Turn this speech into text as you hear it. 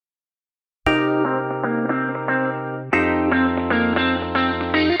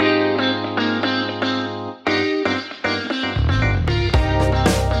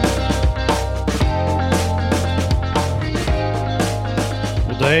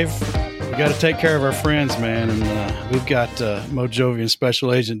Dave. We got to take care of our friends, man. And we've got Mojovian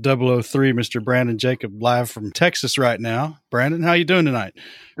Special Agent 003, Mr. Brandon Jacob, live from Texas right now. Brandon, how you doing tonight?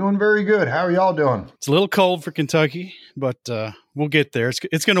 Doing very good. How are y'all doing? It's a little cold for Kentucky, but we'll get there.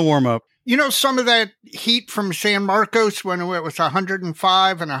 It's going to warm up. You know, some of that heat from San Marcos when it was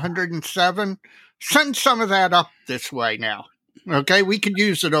 105 and 107, send some of that up this way now. Okay, we could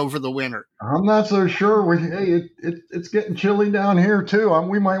use it over the winter. I'm not so sure. It's getting chilly down here, too.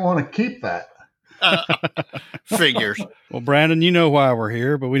 We might want to keep that. Figures. Well, Brandon, you know why we're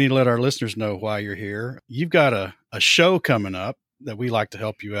here, but we need to let our listeners know why you're here. You've got a show coming up that we like to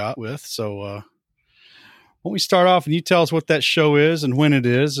help you out with. So why don't we start off and you tell us what that show is and when it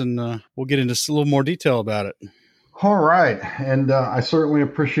is, and we'll get into a little more detail about it. All right. And I certainly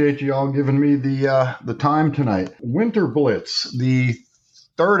appreciate you all giving me the time tonight. Winter Blitz, the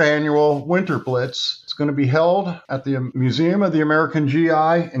third annual Winter Blitz. It's going to be held at the Museum of the American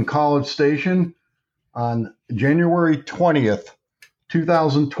GI in College Station on January 20th,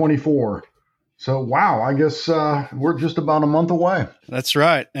 2024. So, wow, I guess we're just about a month away. That's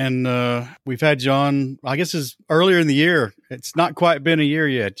right. And we've had you on, I guess it's earlier in the year. It's not quite been a year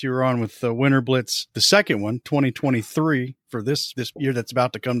yet. You were on with the Winter Blitz, the second one, 2023, for this year that's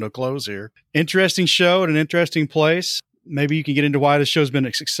about to come to a close here. Interesting show at an interesting place. Maybe you can get into why the show's been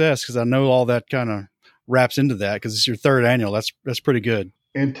a success, because I know all that kind of wraps into that, because it's your third annual. That's pretty good.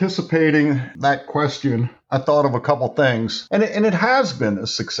 Anticipating that question, I thought of a couple things, and it has been a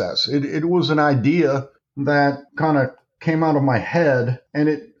success. It was an idea that kind of came out of my head, and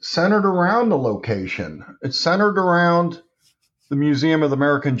it centered around the location. It centered around the Museum of the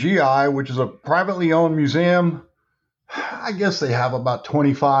American GI, which is a privately owned museum. I guess they have about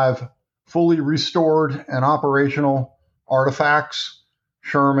 25 fully restored and operational artifacts,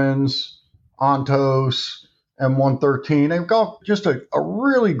 Shermans, Ontos, M113. They've got just a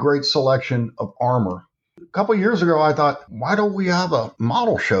really great selection of armor. A couple of years ago, I thought, why don't we have a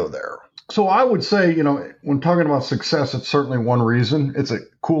model show there? So I would say, when talking about success, it's certainly one reason. It's a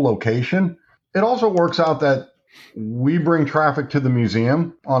cool location. It also works out that we bring traffic to the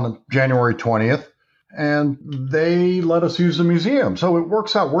museum on January 20th, and they let us use the museum. So it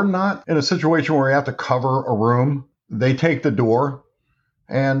works out. We're not in a situation where we have to cover a room. They take the door.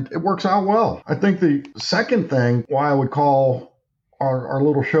 And it works out well. I think the second thing why I would call our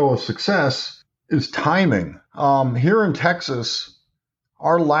little show a success is timing. Here in Texas,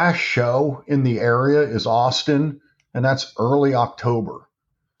 our last show in the area is Austin, and that's early October.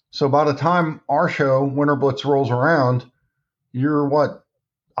 So by the time our show, Winter Blitz, rolls around, you're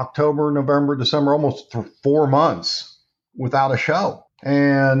October, November, December, almost 4 months without a show.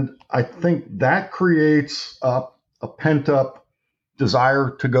 And I think that creates a pent-up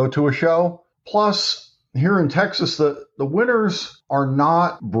desire to go to a show. Plus, here in Texas, the winters are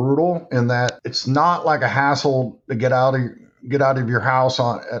not brutal in that it's not like a hassle to get out of your house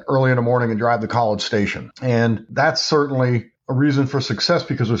at early in the morning and drive to College Station. And that's certainly a reason for success,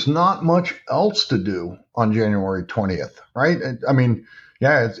 because there's not much else to do on January 20th, right? I mean,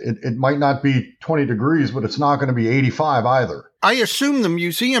 yeah, it might not be 20 degrees, but it's not going to be 85 either. I assume the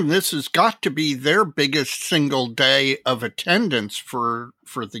museum, this has got to be their biggest single day of attendance for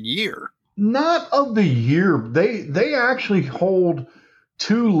the year. Not of the year. They actually hold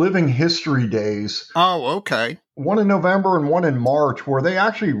 2 living history days. Oh, okay. One in November and one in March, where they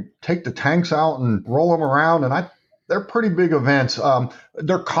actually take the tanks out and roll them around. And they're pretty big events.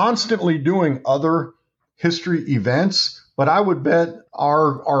 They're constantly doing other history events, but I would bet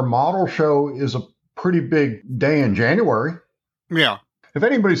our model show is a pretty big day in January. Yeah. If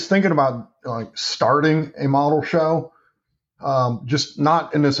anybody's thinking about starting a model show, just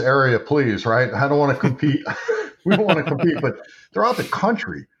not in this area, please, right? I don't want to compete. We don't want to compete, but throughout the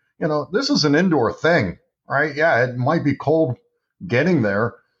country, this is an indoor thing, right? Yeah, it might be cold getting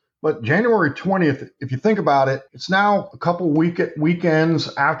there, but January 20th, if you think about it, it's now a couple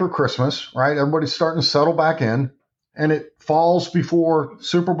weekends after Christmas, right? Everybody's starting to settle back in, and it falls before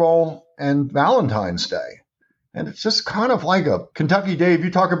Super Bowl and Valentine's Day. And it's just kind of like a Kentucky Dave.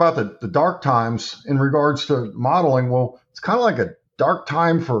 You talk about the dark times in regards to modeling. Well, it's kind of like a dark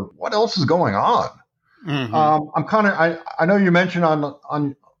time for what else is going on. Mm-hmm. I know you mentioned on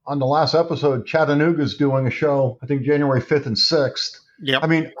the last episode, Chattanooga's doing a show, I think January 5th and 6th. Yeah. I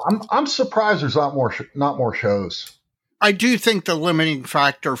mean, I'm surprised there's not more shows. I do think the limiting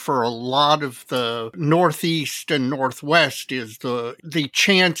factor for a lot of the Northeast and Northwest is the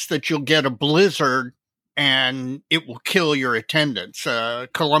chance that you'll get a blizzard and it will kill your attendance.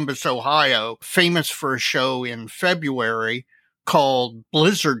 Columbus, Ohio, famous for a show in February called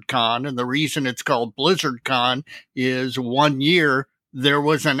BlizzardCon, and the reason it's called BlizzardCon is 1 year there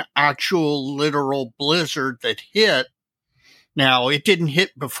was an actual literal blizzard that hit. Now, it didn't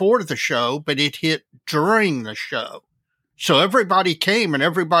hit before the show, but it hit during the show. So everybody came and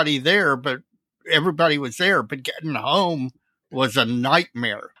everybody was there, but getting home was a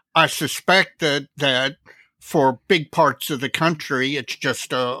nightmare. I suspect that for big parts of the country, it's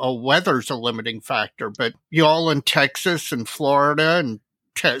just a weather's a limiting factor. But y'all in Texas and Florida and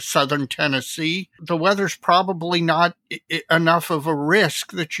southern Tennessee, the weather's probably not enough of a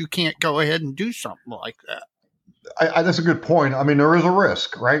risk that you can't go ahead and do something like that. That's a good point. I mean, there is a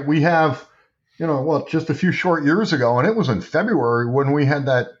risk, right? We have, just a few short years ago, and it was in February when we had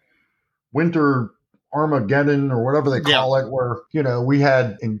that winter Armageddon or whatever they call it, where, we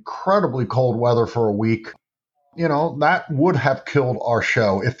had incredibly cold weather for a week. That would have killed our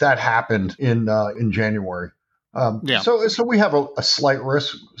show if that happened in January. So we have a slight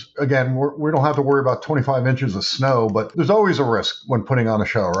risk. Again, we don't have to worry about 25 inches of snow, but there's always a risk when putting on a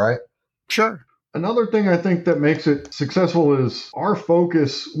show, right? Sure. Another thing I think that makes it successful is our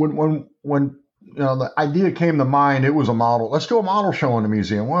focus. When the idea came to mind, it was a model. Let's do a model show in the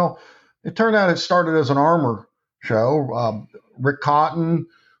museum. Well, it turned out it started as an armor show. Rick Cotton,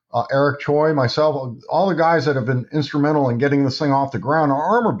 Eric Choi, myself, all the guys that have been instrumental in getting this thing off the ground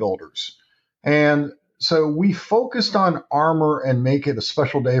are armor builders. And so we focused on armor and make it a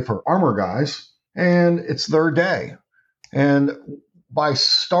special day for armor guys. And it's their day. And by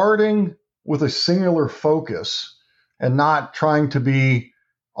starting with a singular focus and not trying to be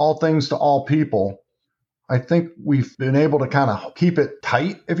all things to all people, I think we've been able to kind of keep it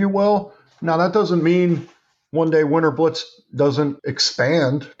tight, if you will. Now, that doesn't mean one day Winter Blitz doesn't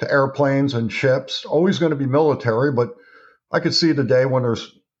expand to airplanes and ships. Always going to be military, but I could see the day when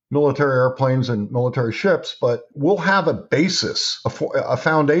there's military airplanes and military ships, but we'll have a basis, a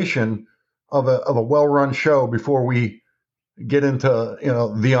foundation of a well-run show before we get into,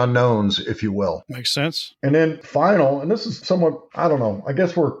 the unknowns, if you will. Makes sense. And then final, and this is somewhat, I don't know, I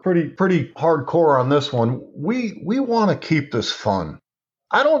guess we're pretty hardcore on this one. We want to keep this fun.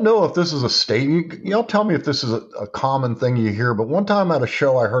 I don't know if this is a statement. Y'all tell me if this is a common thing you hear, but one time at a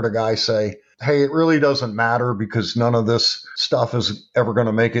show, I heard a guy say, hey, it really doesn't matter because none of this stuff is ever going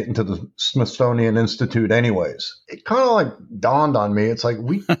to make it into the Smithsonian Institute anyways. It kind of like dawned on me. It's like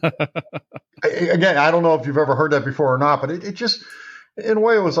again, I don't know if you've ever heard that before or not, but it just, in a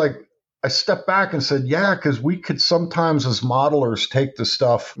way, it was like I stepped back and said, yeah, because we could sometimes as modelers take the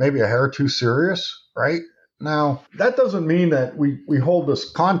stuff maybe a hair too serious, right? Now, that doesn't mean that we hold this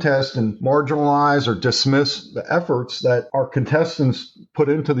contest and marginalize or dismiss the efforts that our contestants put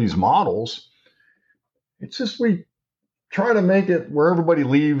into these models. It's just we try to make it where everybody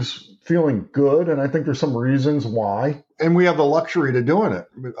leaves feeling good, and I think there's some reasons why. And we have the luxury to doing it.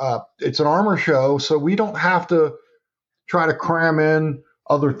 It's an armor show, so we don't have to try to cram in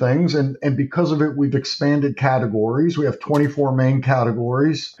other things. And because of it, we've expanded categories. We have 24 main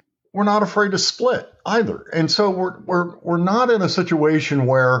categories. We're not afraid to split either. And so we're not in a situation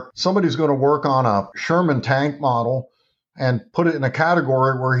where somebody's going to work on a Sherman tank model and put it in a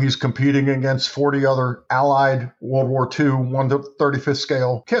category where he's competing against 40 other Allied World War II 1/35th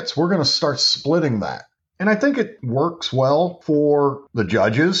scale kits. We're going to start splitting that. And I think it works well for the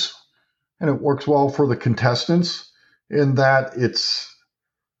judges and it works well for the contestants in that it's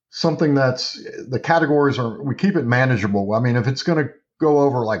something that's the categories we keep it manageable. I mean, if it's going to go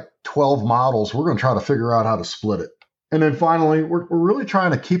over like 12 models, we're going to try to figure out how to split it. And then finally, we're really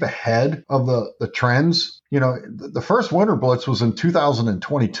trying to keep ahead of the trends. The first Winter Blitz was in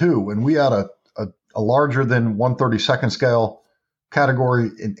 2022, and we had a larger than 1/32nd scale category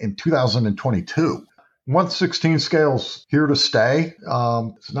in 2022. 1/16 scale's here to stay.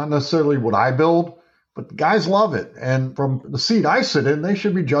 It's not necessarily what I build, but the guys love it. And from the seat I sit in, they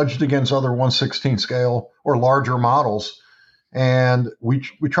should be judged against other 1/16 scale or larger models. And we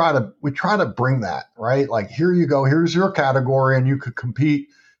try to bring that, right? Like, here you go, here's your category, and you could compete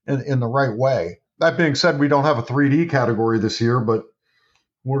in the right way. That being said, we don't have a 3D category this year, but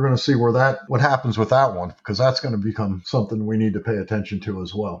we're going to see what happens with that one, because that's going to become something we need to pay attention to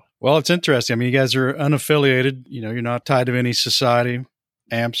as well. Well, it's interesting. I mean, you guys are unaffiliated. You're not tied to any society,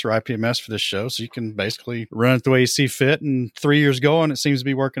 AMPS or IPMS for this show, so you can basically run it the way you see fit. And 3 years going, it seems to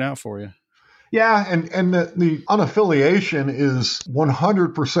be working out for you. Yeah, and the unaffiliation is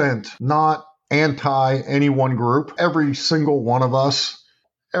 100% not anti any one group. Every single one of us,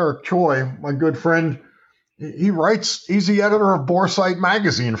 Eric Choi, my good friend, he's the editor of Boresight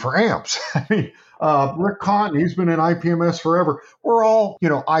magazine for AMPS. I mean, Rick Cotton, he's been in IPMS forever. We're all,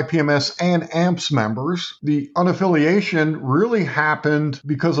 IPMS and AMPS members. The unaffiliation really happened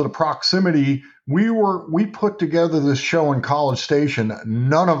because of the proximity. We put together this show in College Station.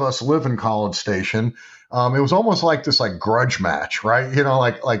 None of us live in College Station. It was almost like this grudge match, right?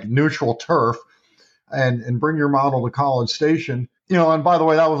 Like neutral turf, and bring your model to College Station. And by the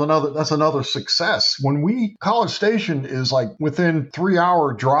way, that's another success. College Station is within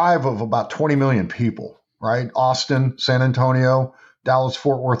 3-hour drive of about 20 million people, right? Austin, San Antonio, Dallas,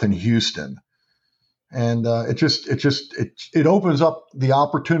 Fort Worth, and Houston. And it opens up the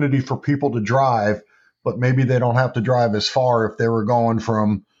opportunity for people to drive, but maybe they don't have to drive as far if they were going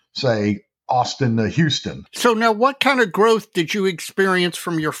from, say, Austin to Houston. So now what kind of growth did you experience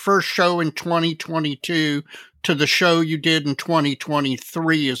from your first show in 2022 to the show you did in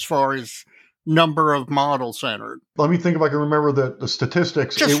 2023 as far as number of models entered? Let me think if I can remember the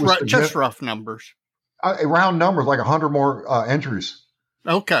statistics. Just rough numbers. Round numbers, 100 more entries.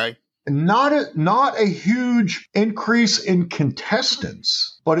 Okay. Not a huge increase in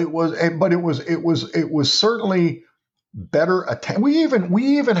contestants, but it was certainly better. We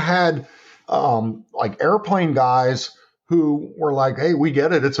even had airplane guys who were like, "Hey, we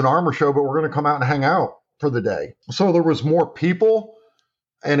get it. It's an armor show, but we're going to come out and hang out for the day." So there was more people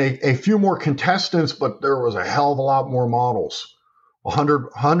and a few more contestants, but there was a hell of a lot more models,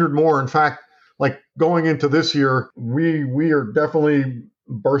 100 more. In fact, going into this year, we are definitely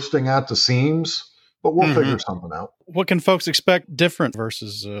bursting at the seams, but we'll figure something out. What can folks expect different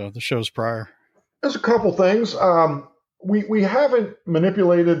versus the shows prior? There's a couple things. We haven't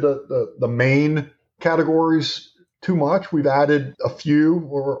manipulated the main categories too much. We've added a few.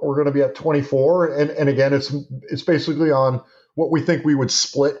 We're going to be at 24, and again, it's basically on what we think we would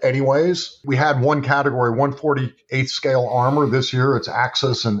split anyways. We had one category, 148th scale armor. This year, it's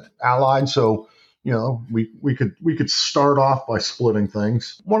Axis and Allied. So we could start off by splitting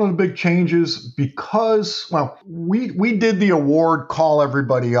things. One of the big changes, because we did the award call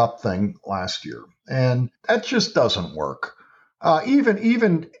everybody up thing last year, and that just doesn't work.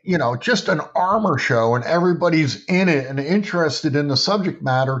 Even just an armor show and everybody's in it and interested in the subject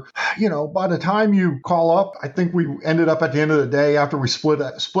matter, by the time you call up, I think we ended up at the end of the day after we split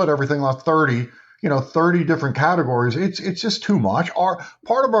everything off 30 different categories. It's just too much.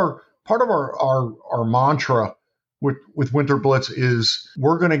 Part of our mantra with Winter Blitz is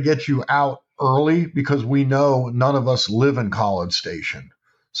we're going to get you out early because we know none of us live in College Station.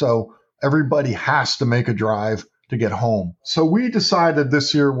 So everybody has to make a drive to get home. So we decided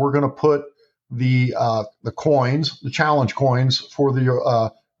this year we're going to put the coins, the challenge coins for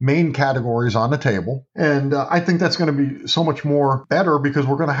the main categories on the table. And I think that's going to be so much more better because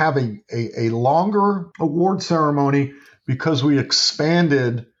we're going to have a longer award ceremony because we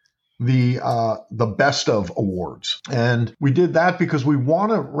expanded the best of awards. And we did that because we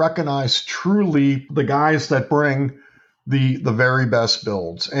want to recognize truly the guys that bring the very best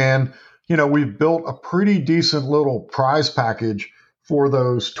builds. And we've built a pretty decent little prize package for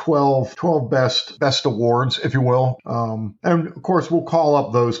those 12 best awards, if you will. And of course, we'll call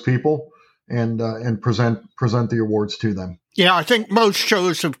up those people and present the awards to them. Yeah, I think most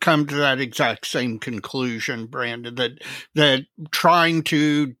shows have come to that exact same conclusion, Brandon, that trying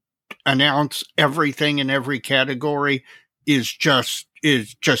to announce everything in every category is just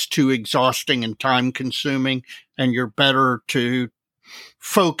too exhausting and time consuming, and you're better to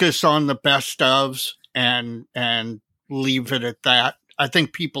focus on the best ofs and leave it at that. I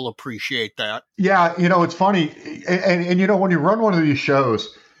think people appreciate that. Yeah, it's funny. And when you run one of these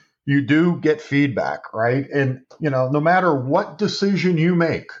shows, you do get feedback, right? And, no matter what decision you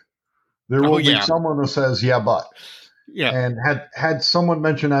make, there will be someone who says, yeah, but. Yeah. And had someone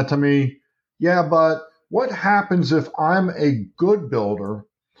mention that to me, yeah, but what happens if I'm a good builder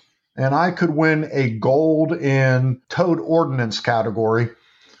and I could win a gold in towed ordnance category,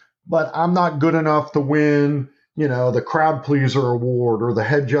 but I'm not good enough to win, the crowd pleaser award or the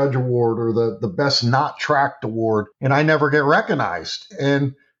head judge award or the best not tracked award, and I never get recognized.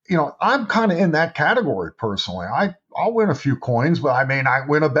 And, I'm kind of in that category personally. I'll win a few coins, but I may not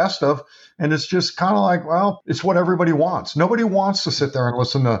win a best of. And it's just kind of like, well, it's what everybody wants. Nobody wants to sit there and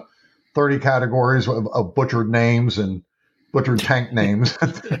listen to 30 categories of butchered names and butchered tank names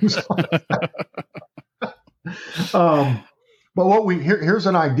and things like that. But here's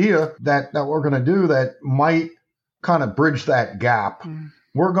an idea that we're going to do that might kind of bridge that gap.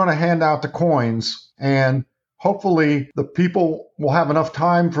 We're going to hand out the coins, and hopefully the people will have enough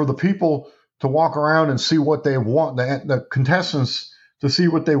time for the people to walk around and see what they've won, the contestants to see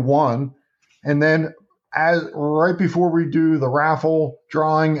what they won. And then right before we do the raffle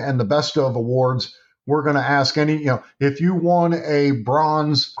drawing and the best of awards, we're going to ask if you won a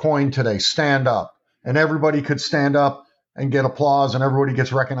bronze coin today, stand up. And everybody could stand up and get applause, and everybody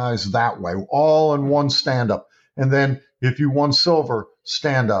gets recognized that way, all in one stand up. And then if you won silver,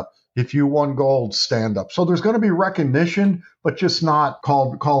 stand up. If you won gold, stand up. So there's going to be recognition, but just not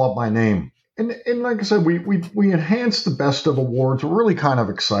call up my name. And like I said, we enhanced the best of awards. We're really kind of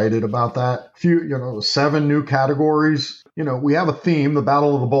excited about that. 7 new categories. We have a theme, the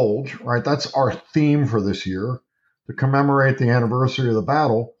Battle of the Bulge, right? That's our theme for this year to commemorate the anniversary of the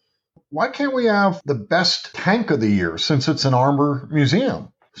battle. Why can't we have the best tank of the year since it's an armor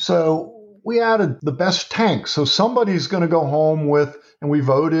museum? So we added the best tank. So somebody's going to go home with, and we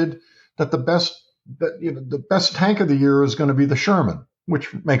voted that the best tank of the year is going to be the Sherman,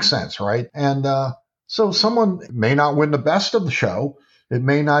 which makes sense, right? And so someone may not win the best of the show. It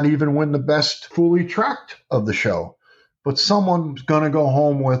may not even win the best fully tracked of the show, but someone's going to go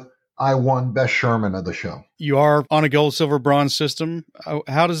home with, I won best Sherman of the show. You are on a gold, silver, bronze system. How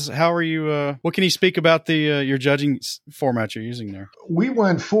are you? What can you speak about your judging format you're using there? We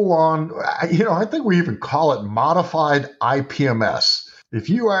went full on. I think we even call it modified IPMS. If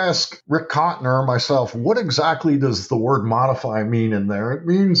you ask Rick Cotton or myself, what exactly does the word modify mean in there? It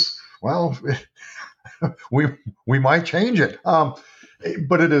means, well, we might change it,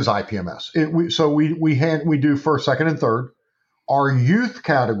 but it is IPMS. So we do first, second, and third. Our youth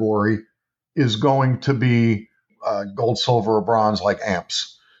category is going to be gold, silver, or bronze, like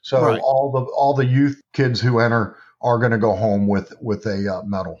amps. So right. all the youth kids who enter are going to go home with a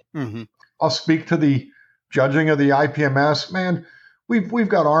medal. Mm-hmm. I'll speak to the judging of the IPMS. Man, we've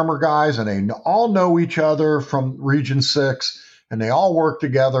got armor guys, and they all know each other from Region 6, and they all work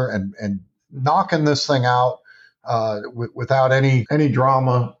together and knocking this thing out without any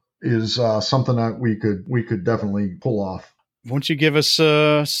drama is something that we could definitely pull off. Won't you give us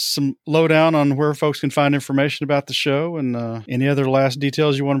some lowdown on where folks can find information about the show and any other last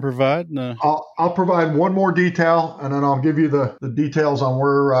details you want to provide? I'll provide one more detail, and then I'll give you the details on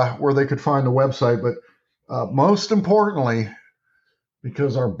where they could find the website. But most importantly,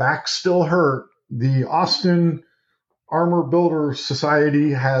 because our backs still hurt, the Austin Armor Builder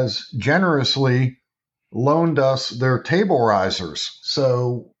Society has generously loaned us their table risers.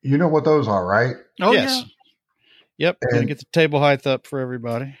 So you know what those are, right? Oh, yes. Yeah. Yep, going to get the table height up for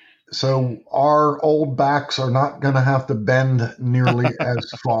everybody. So our old backs are not going to have to bend nearly as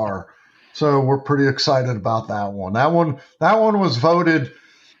far. So we're pretty excited about that one. That one was voted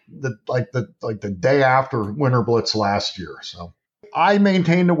the day after Winter Blitz last year. So I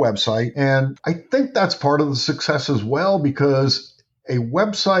maintained a website, and I think that's part of the success as well, because a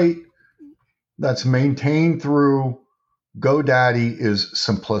website that's maintained through GoDaddy is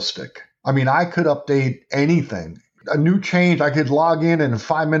simplistic. I mean, I could update anything. A new change, I could log in and in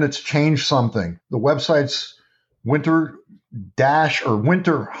 5 minutes change something. The website's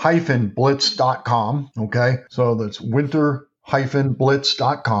winter-blitz.com. Okay. So that's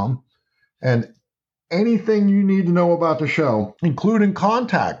winter-blitz.com. And anything you need to know about the show, including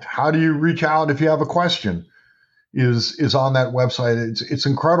contact, how do you reach out if you have a question, is on that website. It's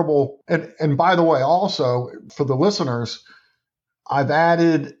incredible. And by the way, also for the listeners, I've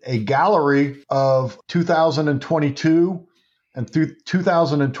added a gallery of 2022 and through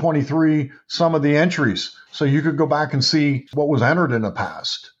 2023, some of the entries. So you could go back and see what was entered in the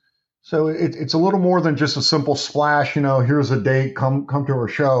past. So it's a little more than just a simple splash, here's a date, come to our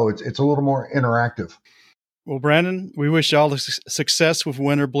show. It's a little more interactive. Well, Brandon, we wish you all the success with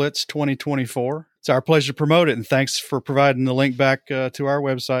Winter Blitz 2024. It's our pleasure to promote it, and thanks for providing the link back to our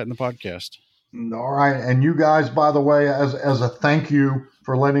website and the podcast. All right. And you guys, by the way, as a thank you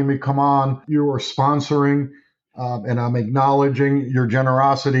for letting me come on, you are sponsoring, and I'm acknowledging your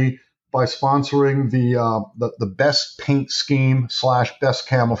generosity by sponsoring the best paint scheme / best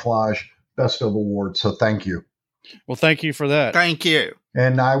camouflage, best of awards. So thank you. Well, thank you for that. Thank you.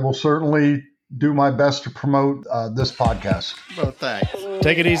 And I will certainly do my best to promote this podcast. Well, thanks.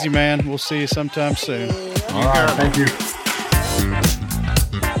 Take it easy, man. We'll see you sometime soon. All right. Thank you.